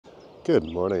Good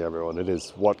morning, everyone. It is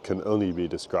what can only be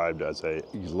described as a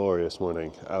glorious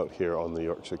morning out here on the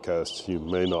Yorkshire coast. You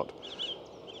may not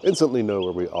instantly know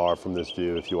where we are from this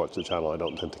view. If you watch the channel, I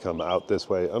don't tend to come out this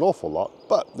way an awful lot,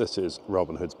 but this is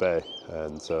Robin Hood's Bay,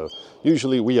 and so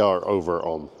usually we are over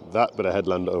on that bit of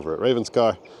headland over at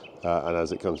Ravenscar, and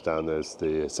as it comes down there's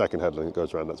the second headland that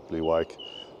goes around, that's Blue Wyke,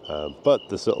 but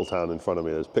this little town in front of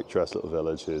me, this picturesque little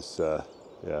village, is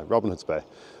Robin Hood's Bay.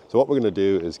 So what we're going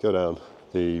to do is go down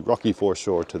the rocky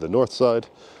foreshore to the north side,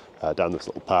 down this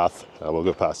little path. We'll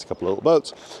go past a couple of little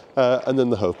boats, and then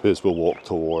the hope is we'll walk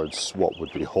towards what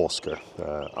would be Hawsker.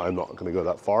 I'm not going to go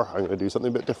that far. I'm going to do something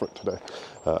a bit different today.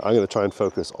 I'm going to try and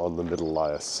focus on the Middle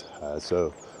Lias.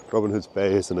 So Robin Hood's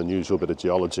Bay is an unusual bit of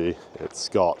geology. It's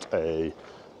got a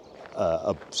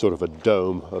sort of a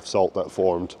dome of salt that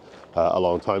formed a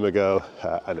long time ago,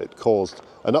 and it caused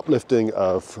an uplifting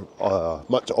of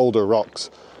much older rocks,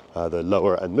 the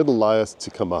Lower and Middle Lias,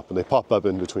 to come up, and they pop up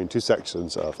in between two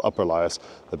sections of Upper Lias,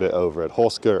 the bit over at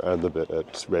Hawsker and the bit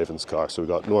at Ravenscar. So we've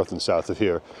got north and south of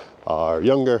here are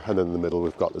younger, and then in the middle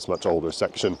we've got this much older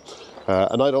section.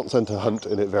 And I don't tend to hunt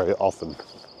in it very often.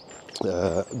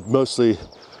 Mostly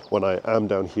when I am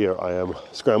down here, I am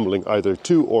scrambling either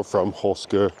to or from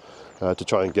Hawsker to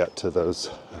try and get to those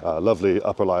lovely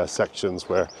Upper Lias sections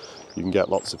where you can get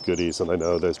lots of goodies, and I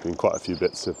know there's been quite a few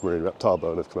bits of marine reptile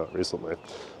bone have come out recently.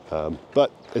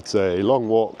 But it's a long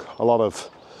walk, a lot of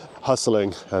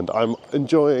hustling, and I'm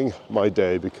enjoying my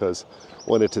day because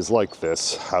when it is like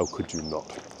this, how could you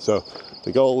not? So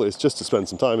the goal is just to spend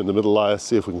some time in the Middle Lias,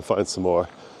 see if we can find some more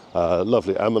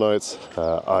lovely ammonites.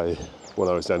 When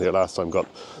I was down here last time, got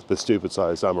the stupid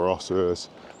sized Amauroceras,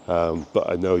 but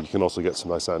I know you can also get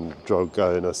some nice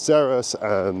Amauroceras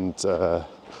and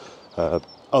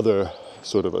other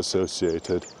sort of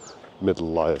associated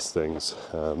Middle Lias things.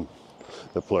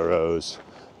 The Pleuros,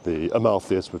 the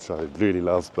Amaltheus, which I really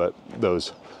love, but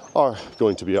those are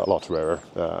going to be a lot rarer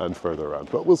and further around.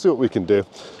 But we'll see what we can do.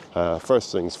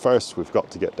 First things first, we've got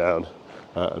to get down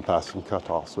and pass some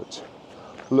cut-offs, which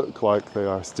look like they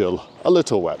are still a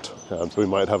little wet. So we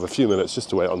might have a few minutes just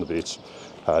to wait on the beach,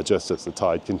 just as the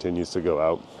tide continues to go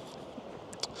out.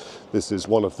 This is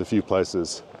one of the few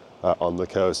places on the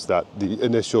coast that the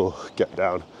initial get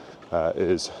down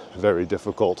is very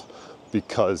difficult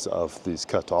because of these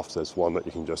cut-offs. There's one that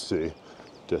you can just see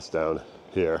just down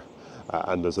here,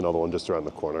 and there's another one just around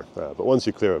the corner. But once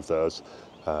you're clear of those,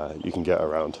 you can get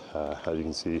around. As you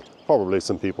can see, probably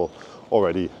some people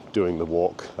already doing the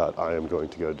walk that I am going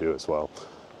to go do as well.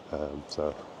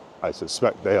 So I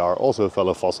suspect they are also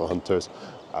fellow fossil hunters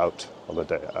out on a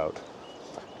day out.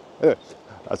 Anyway,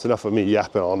 that's enough of me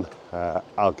yapping on.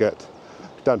 I'll get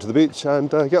down to the beach and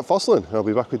get fossiling. I'll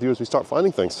be back with you as we start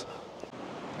finding things.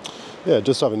 Yeah,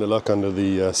 just having a look under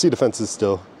the sea defences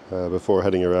still before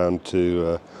heading around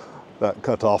to that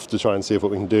cut off to try and see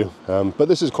what we can do. But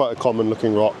this is quite a common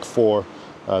looking rock for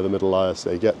the Middle Lias.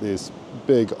 They get these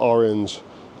big orange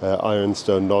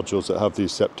ironstone nodules that have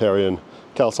these septarian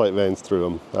calcite veins through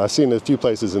them. I've seen a few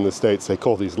places in the States they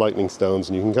call these lightning stones,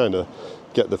 and you can kind of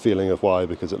get the feeling of why,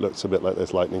 because it looks a bit like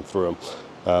there's lightning through them.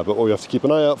 But what we have to keep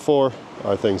an eye out for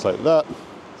are things like that.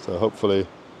 So hopefully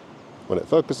when it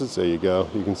focuses, there you go,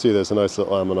 you can see there's a nice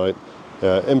little ammonite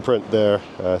imprint there.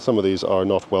 Some of these are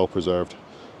not well preserved.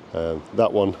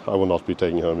 That one I will not be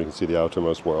taking home. You can see the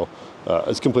outermost whorl.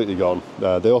 It's completely gone.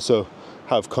 They also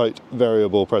have quite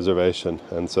variable preservation,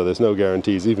 and so there's no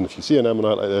guarantees, even if you see an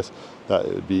ammonite like this, that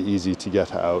it would be easy to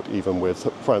get out even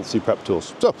with fancy prep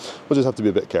tools. So we'll just have to be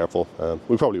a bit careful.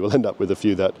 We probably will end up with a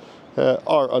few that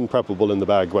are unpreppable in the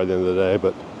bag by the end of the day,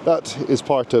 but that is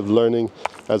part of learning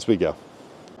as we go.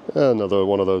 Another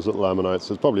one of those little ammonites.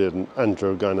 There's probably an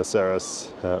Amauroceras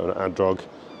or an androg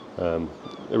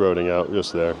eroding out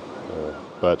just there,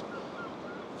 but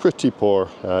pretty poor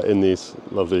in these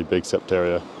lovely big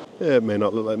septaria. It may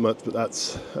not look like much, but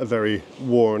that's a very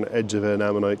worn edge of an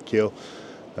ammonite keel.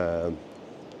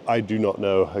 I do not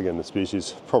know, again, the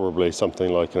species, probably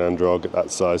something like an androg at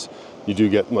that size. You do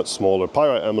get much smaller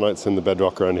pyrite ammonites in the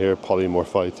bedrock around here,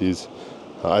 polymorphites,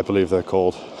 I believe they're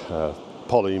called.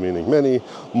 Poly meaning many,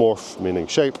 morph meaning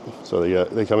shape, so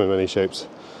they come in many shapes,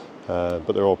 but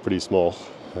they're all pretty small.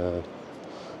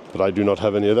 But I do not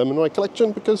have any of them in my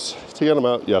collection, because to get them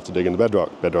out you have to dig in the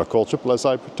bedrock. Bedrock all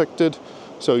SSSI protected,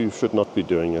 so you should not be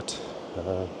doing it.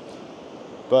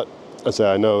 But as I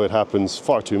say, I know it happens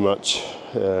far too much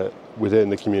within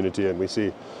the community, and we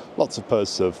see lots of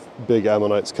posts of big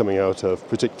ammonites coming out of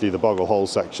particularly the boggle hole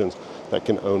sections that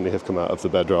can only have come out of the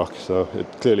bedrock. So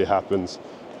it clearly happens,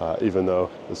 even though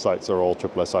the sites are all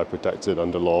SSSI protected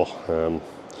under law.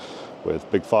 with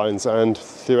big fines and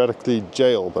theoretically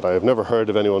jail, but I have never heard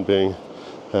of anyone being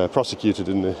prosecuted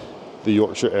in the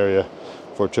Yorkshire area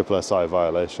for SSI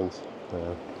violations,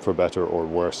 for better or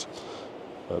worse.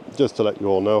 Just to let you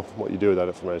all know, what you do with that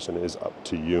information is up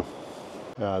to you.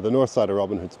 The north side of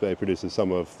Robin Hood's Bay produces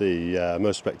some of the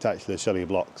most spectacular shelly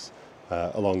blocks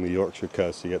along the Yorkshire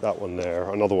coast. You get that one there,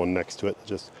 another one next to it that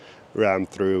just rammed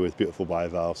through with beautiful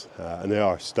bivalves, and they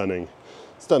are stunning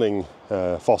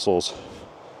fossils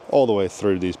all the way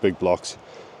through these big blocks.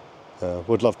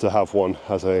 Would love to have one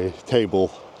as a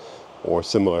table or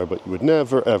similar, but you would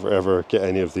never ever get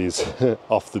any of these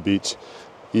off the beach,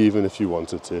 even if you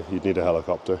wanted to. You'd need a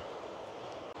helicopter.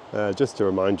 Just to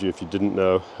remind you, if you didn't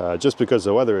know, just because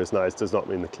the weather is nice does not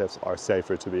mean the cliffs are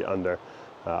safer to be under.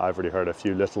 I've already heard a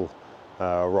few little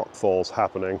rock falls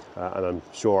happening, and I'm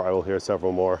sure I will hear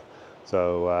several more.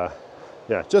 So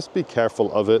yeah, just be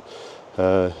careful of it.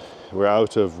 We're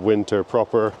out of winter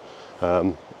proper,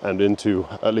 and into,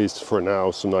 at least for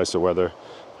now, some nicer weather.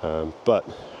 But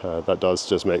that does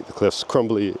just make the cliffs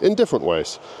crumbly in different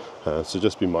ways. So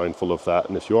just be mindful of that.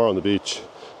 And if you are on the beach,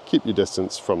 keep your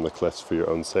distance from the cliffs for your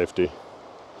own safety.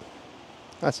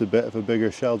 That's a bit of a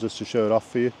bigger shell just to show it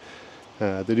off for you.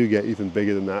 They do get even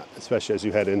bigger than that, especially as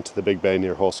you head into the big bay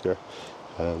near Hawsker.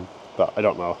 But I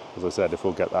don't know, as I said, if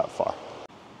we'll get that far.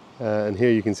 And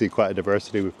here you can see quite a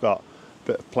diversity. We've got a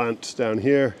bit of plant down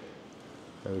here.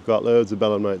 We've got loads of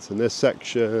belemnites in this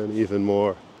section, even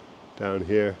more down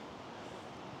here.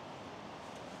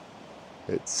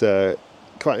 It's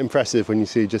quite impressive when you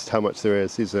see just how much there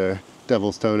is. These are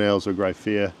devil's toenails or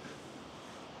gryphea.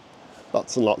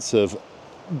 Lots and lots of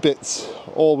bits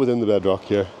all within the bedrock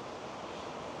here.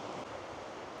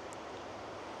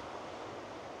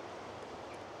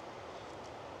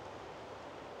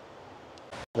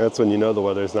 That's when you know the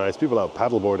weather is nice. People out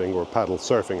paddleboarding, or paddle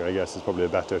surfing I guess is probably a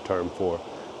better term for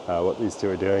what these two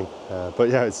are doing. But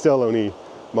yeah, it's still only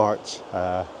March,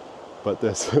 but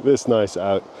this nice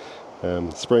out.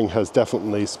 Spring has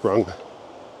definitely sprung.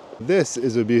 This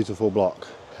is a beautiful block.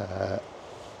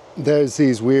 There's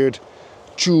these weird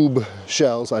tube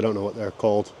shells, I don't know what they're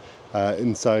called.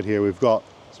 Inside here we've got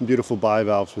some beautiful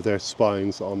bivalves with their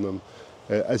spines on them.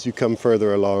 As you come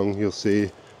further along, you'll see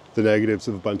the negatives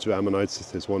of a bunch of ammonites.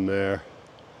 There's one there,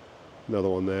 another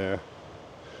one there,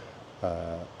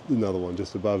 another one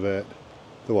just above it,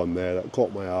 the one there that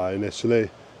caught my eye initially,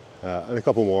 and a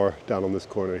couple more down on this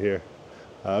corner here.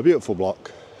 Beautiful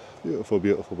block, beautiful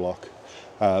block.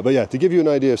 But yeah, to give you an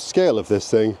idea of scale of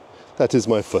this thing, that is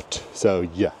my foot. So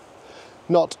yeah,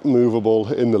 not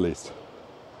movable in the least.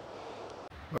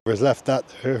 Whoever's left that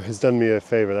there has done me a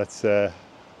favour. That's a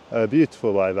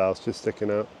beautiful bivalve just sticking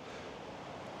out.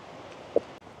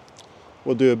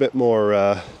 We'll do a bit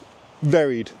more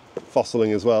varied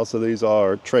fossiling as well. So these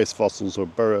are trace fossils or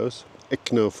burrows,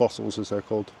 ichnofossils as they're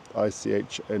called,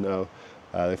 I-C-H-N-O.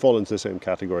 They fall into the same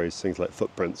categories, things like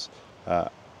footprints,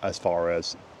 as far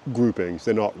as groupings.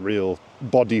 They're not real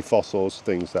body fossils,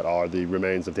 things that are the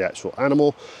remains of the actual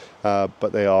animal,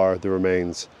 but they are the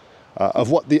remains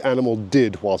of what the animal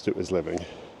did whilst it was living.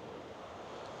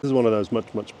 This is one of those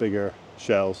much bigger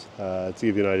shells. To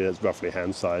give you an idea, it's roughly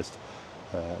hand-sized.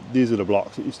 These are the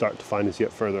blocks that you start to find as you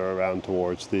get further around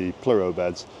towards the pleuro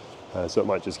beds. So it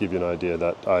might just give you an idea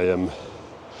that I am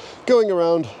going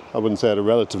around, I wouldn't say at a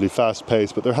relatively fast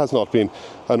pace, but there has not been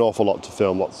an awful lot to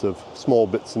film. Lots of small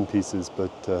bits and pieces,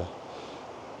 but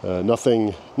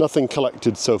nothing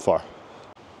collected so far.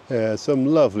 Some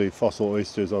lovely fossil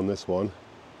oysters on this one.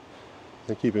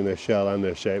 They're keeping their shell and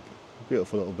their shape.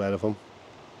 Beautiful little bed of them.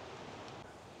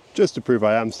 Just to prove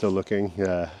I am still looking,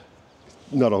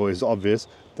 not always obvious,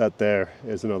 that there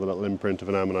is another little imprint of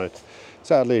an ammonite.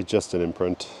 Sadly, just an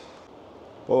imprint.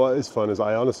 But what is fun is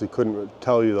I honestly couldn't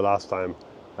tell you the last time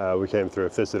we came through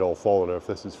if this had all fallen or if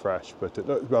this is fresh, but it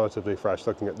looks relatively fresh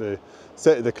looking at the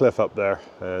state of the cliff up there,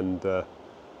 and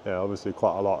yeah, obviously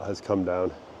quite a lot has come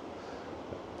down.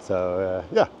 So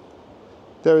yeah,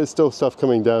 there is still stuff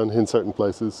coming down in certain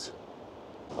places.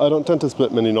 I don't tend to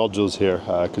split many nodules here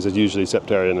because it's usually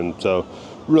septarian and so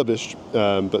rubbish,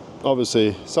 but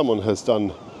obviously someone has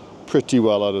done pretty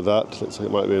well out of that. Looks like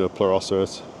it might be a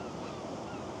Amauroceras.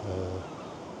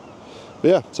 But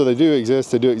yeah, so they do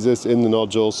exist in the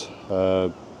nodules,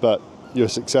 but your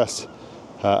success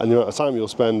and the amount of time you'll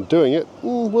spend doing it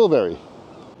will vary.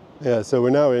 Yeah, so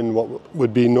we're now in what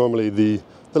would be normally the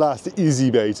last easy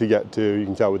bay to get to. You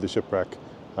can tell with the shipwreck,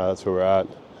 that's where we're at.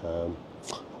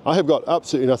 I have got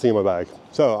absolutely nothing in my bag,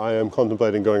 so I am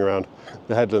contemplating going around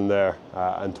the headland there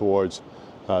and towards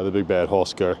the big bay at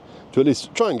Hawsker to at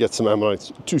least try and get some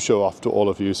ammonites to show off to all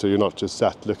of you, so you're not just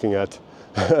sat looking at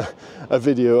a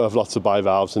video of lots of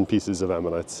bivalves and pieces of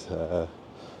ammonites,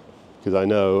 because I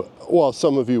know, while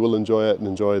some of you will enjoy it and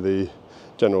enjoy the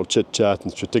general chit-chat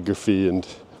and stratigraphy and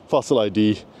fossil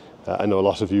ID, I know a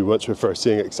lot of you much prefer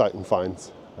seeing exciting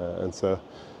finds, and so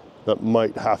that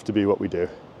might have to be what we do.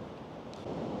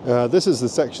 This is the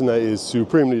section that is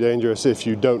supremely dangerous if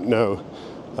you don't know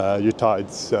your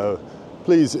tides, so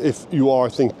please, if you are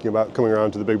thinking about coming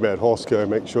around to the Big Bed Hawsker,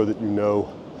 make sure that you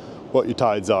know what your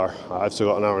tides are. I've still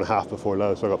got an hour and a half before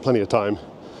low, so I've got plenty of time.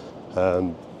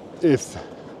 If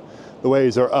the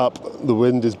waves are up, the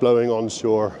wind is blowing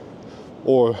onshore,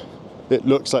 or it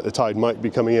looks like the tide might be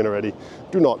coming in already,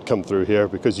 do not come through here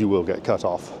because you will get cut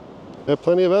off. There's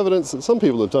plenty of evidence that some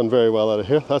people have done very well out of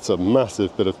here. That's a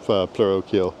massive bit of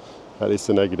pleurocheel, at least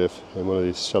a negative, in one of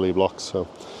these shelly blocks. So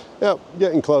yeah,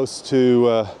 getting close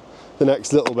to the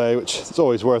next little bay, which is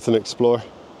always worth an explore.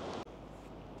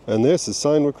 And there's a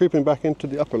sign we're creeping back into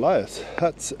the Upper Lias.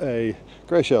 That's a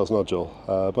grey shells nodule,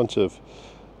 a bunch of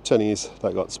chennies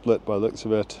that got split by the looks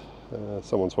of it.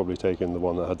 Someone's probably taken the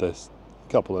one that had this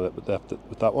couple in it, but left it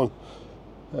with that one.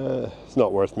 It's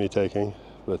not worth me taking,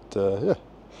 but yeah,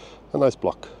 a nice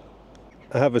block.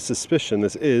 I have a suspicion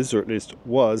this is, or at least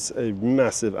was, a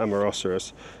massive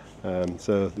Amauroceras.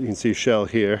 So you can see shell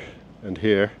here, and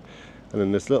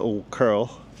then this little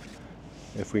curl,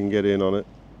 if we can get in on it,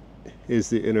 is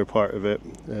the inner part of it.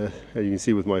 And you can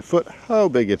see with my foot how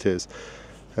big it is.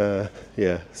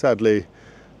 Yeah, sadly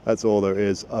that's all there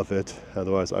is of it.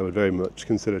 Otherwise I would very much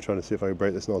consider trying to see if I could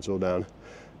break this nodule down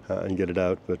and get it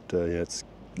out, but yeah, it's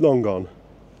long gone.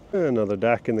 Another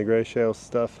DAC in the grey shale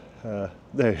stuff.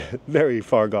 They're very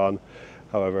far gone,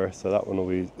 however, so that one will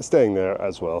be staying there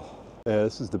as well.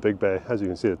 This is the big bay. As you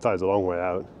can see, the tide's a long way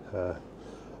out,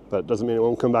 but it doesn't mean it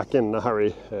won't come back in a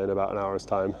hurry in about an hour's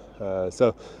time.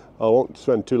 So I won't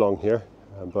spend too long here,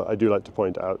 but I do like to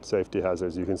point out safety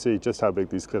hazards. You can see just how big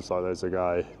these cliffs are. There's a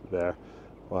guy there,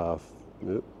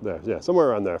 there, yeah, somewhere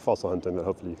around there, fossil hunting, that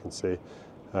hopefully you can see.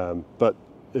 But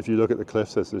if you look at the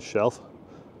cliffs, there's this shelf,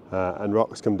 and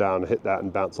rocks come down and hit that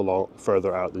and bounce along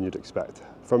further out than you'd expect.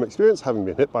 From experience, having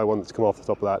been hit by one that's come off the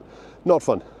top of that, not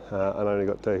fun, and I only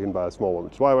got taken by a small one,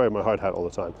 which is why I wear my hard hat all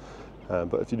the time.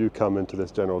 But if you do come into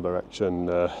this general direction,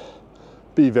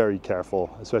 be very careful,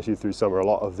 especially through summer. A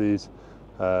lot of these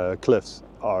cliffs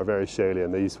are very shaly,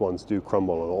 and these ones do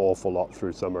crumble an awful lot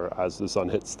through summer as the sun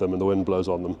hits them and the wind blows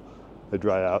on them. They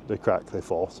dry out, they crack, they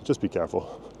fall, so just be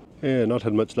careful. Yeah, not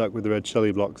had much luck with the red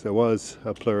shelly blocks. There was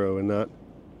a pleuro in that.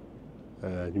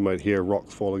 You might hear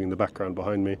rocks falling in the background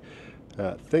behind me.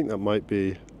 I think that might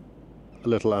be a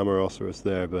little Amauroceras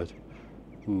there, but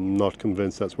I'm not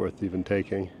convinced that's worth even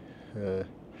taking.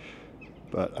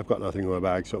 But I've got nothing in my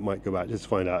bag, so it might go back just to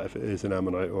find out if it is an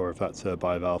ammonite or if that's a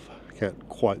bivalve. I can't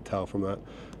quite tell from that.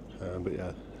 But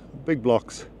yeah, big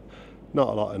blocks, not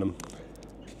a lot in them.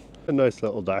 A nice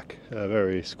little DAC,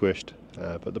 very squished,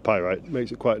 but the pyrite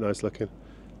makes it quite nice looking.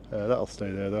 That'll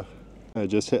stay there though. I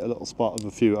just hit a little spot of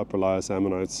a few Upper Lias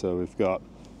ammonites, so we've got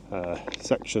a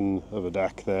section of a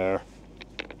DAC there,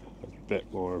 a bit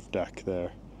more of DAC there,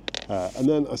 and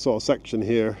then I saw a section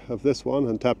here of this one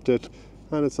and tapped it,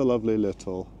 and it's a lovely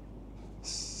little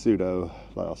pseudo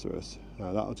Lioceras.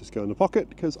 That'll just go in the pocket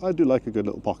because I do like a good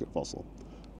little pocket fossil.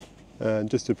 And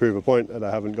just to prove a point that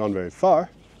I haven't gone very far,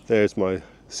 there's my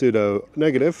pseudo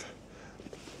negative,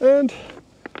 and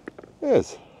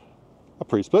there's a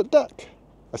pre-split DAC.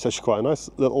 That's actually quite a nice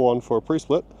little one for a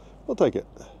pre-split. I'll take it.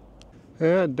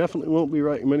 I definitely won't be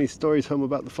writing many stories home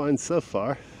about the finds so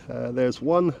far. There's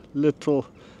one little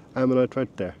ammonite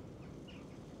right there.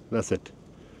 That's it.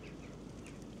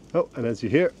 Oh, and as you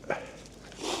hear,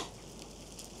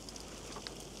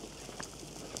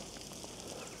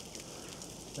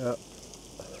 and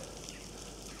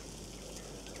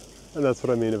that's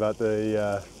what I mean about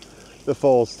the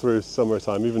falls through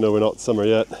summertime, even though we're not summer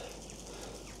yet.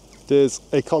 There's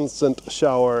a constant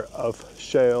shower of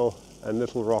shale and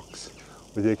little rocks,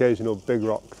 with the occasional big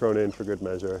rock thrown in for good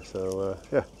measure. So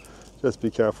yeah, just be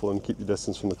careful and keep your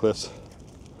distance from the cliffs.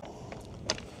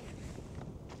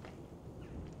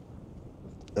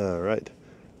 All right,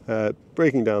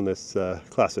 breaking down this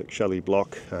classic shelly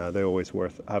block, they're always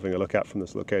worth having a look at from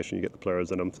this location. You get the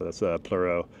pleuros in them, so that's a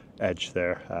pleuro edge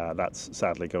there. That's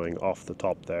sadly going off the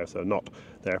top there, so not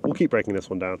there. We'll keep breaking this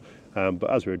one down, but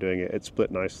as we were doing it, it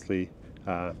split nicely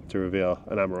to reveal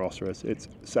an Amauroceras. It's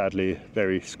sadly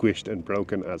very squished and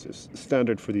broken, as is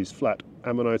standard for these flat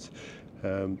ammonites,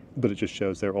 but it just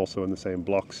shows they're also in the same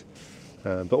blocks.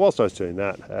 But whilst I was doing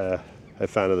that, a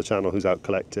fan of the channel who's out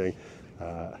collecting,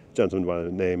 a gentleman by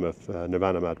the name of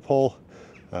Nirvana Mad Paul,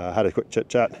 had a quick chit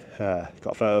chat,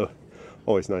 got a photo,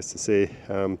 always nice to see.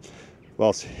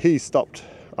 whilst he stopped,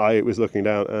 I was looking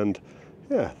down, and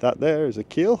yeah, that there is a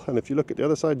keel, and if you look at the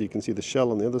other side you can see the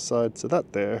shell on the other side, so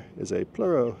that there is a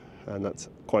pleuro, and that's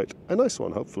quite a nice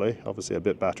one, hopefully. Obviously a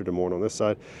bit battered and worn on this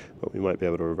side, but we might be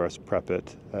able to reverse prep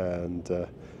it, and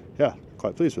yeah,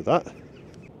 quite pleased with that.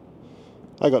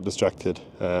 I got distracted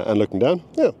and looking down,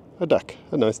 yeah, a duck,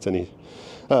 a nice tinny.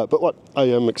 But what I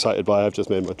am excited by, I've just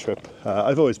made my trip.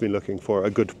 I've always been looking for a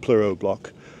good pleuro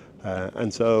block,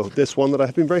 and so this one that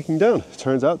I've been breaking down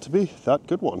turns out to be that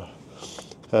good one.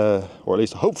 Or at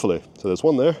least hopefully. So there's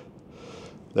one there,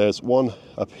 there's one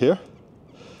up here,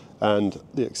 and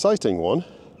the exciting one,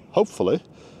 hopefully,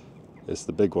 is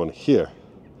the big one here.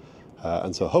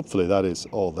 And so hopefully that is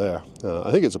all there.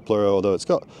 I think it's a pleuro, although it's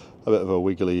got a bit of a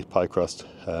wiggly pie crust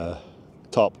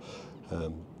top,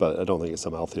 but I don't think it's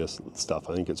Amauroceras stuff.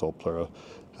 I think it's all pleuro.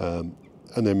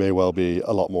 And there may well be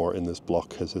a lot more in this block,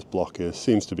 because this block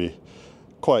seems to be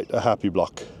quite a happy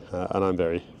block, and I'm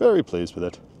very, very pleased with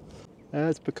it.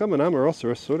 It's become an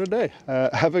Amauroceras sort of day.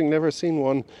 Having never seen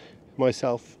one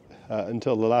myself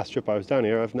until the last trip I was down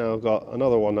here, I've now got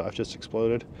another one that I've just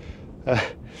exploded.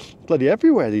 Bloody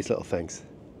everywhere, these little things.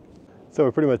 So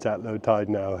we're pretty much at low tide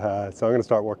now, so I'm going to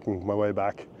start working my way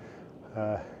back.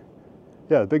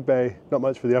 Yeah, the big bay, not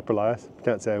much for the Upper Lias.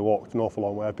 Can't say I walked an awful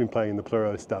long way. I've been playing the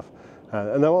pleuro stuff,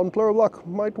 and that one pleuro block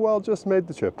might well just made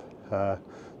the trip.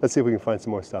 Let's see if we can find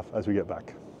some more stuff as we get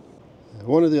back.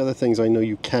 One of the other things I know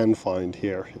you can find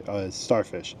here is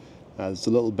starfish. There's a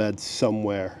little bed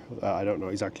somewhere, I don't know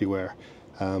exactly where,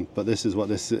 but this is what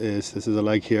this is. This is a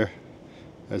leg here.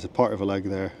 There's a part of a leg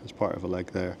there, there's part of a leg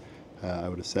there. I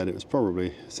would have said it was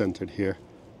probably centered here.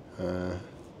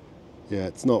 Yeah,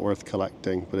 it's not worth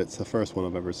collecting, but it's the first one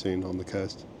I've ever seen on the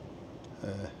coast.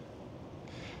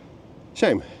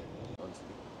 Shame.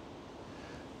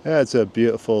 Yeah, it's a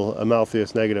beautiful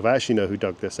Amauroceras negative. I actually know who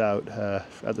dug this out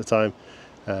at the time,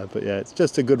 but yeah, it's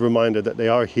just a good reminder that they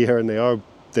are here, and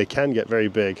they can get very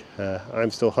big.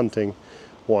 I'm still hunting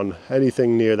one,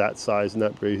 anything near that size and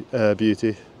that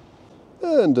beauty.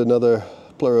 And another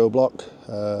pleuro block.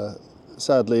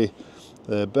 Sadly,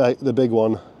 the big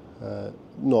one,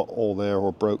 not all there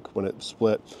or broke when it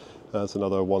split. There's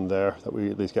another one there that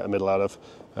we at least get a middle out of.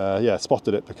 Yeah,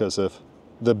 spotted it because of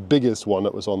the biggest one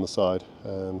that was on the side.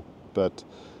 But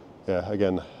yeah,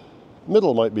 again,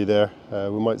 middle might be there.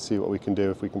 We might see what we can do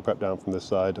if we can prep down from this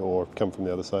side or come from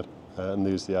the other side and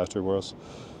use the outer whirls.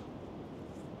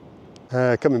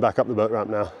 Coming back up the boat ramp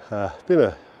now. Been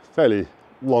a fairly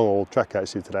long old trek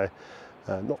actually today.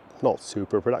 Not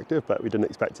super productive, but we didn't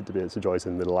expect it to be. It's a joy in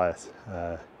the Middle Lias,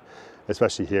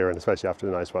 especially here, and especially after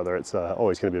the nice weather. It's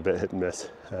always going to be a bit hit and miss,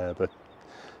 but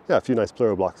yeah, a few nice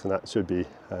pleuro blocks, and that should be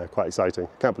quite exciting.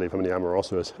 Can't believe how many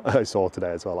Amauroceras I saw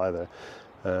today as well either.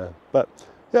 But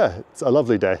yeah, it's a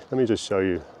lovely day. Let me just show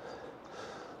you.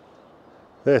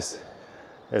 This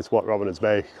is what Robin Hood's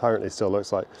Bay currently still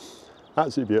looks like.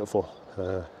 Absolutely beautiful,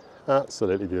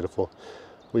 absolutely beautiful.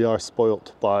 We are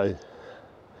spoilt by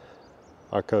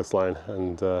our coastline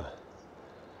and the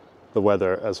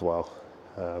weather as well.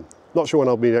 Not sure when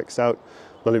I'll be next out.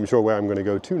 Not even sure where I'm going to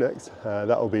go to next.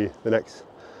 That will be the next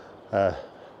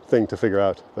thing to figure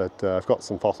out. But I've got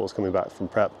some fossils coming back from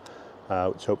prep,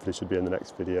 which hopefully should be in the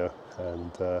next video.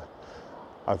 And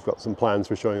I've got some plans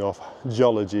for showing off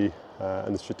geology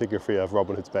and the stratigraphy of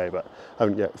Robin Hood's Bay, but I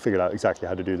haven't yet figured out exactly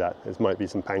how to do that. There might be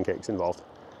some pancakes involved,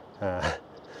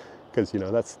 because you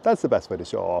know that's the best way to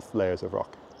show off layers of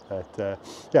rock. But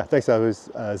yeah, thanks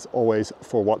as always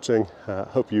for watching.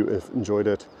 Hope you have enjoyed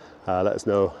it. Let us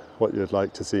know what you'd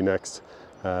like to see next,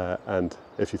 and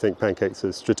if you think pancakes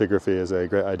as stratigraphy is a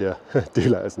great idea, do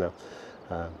let us know.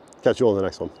 Catch you all in the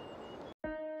next one.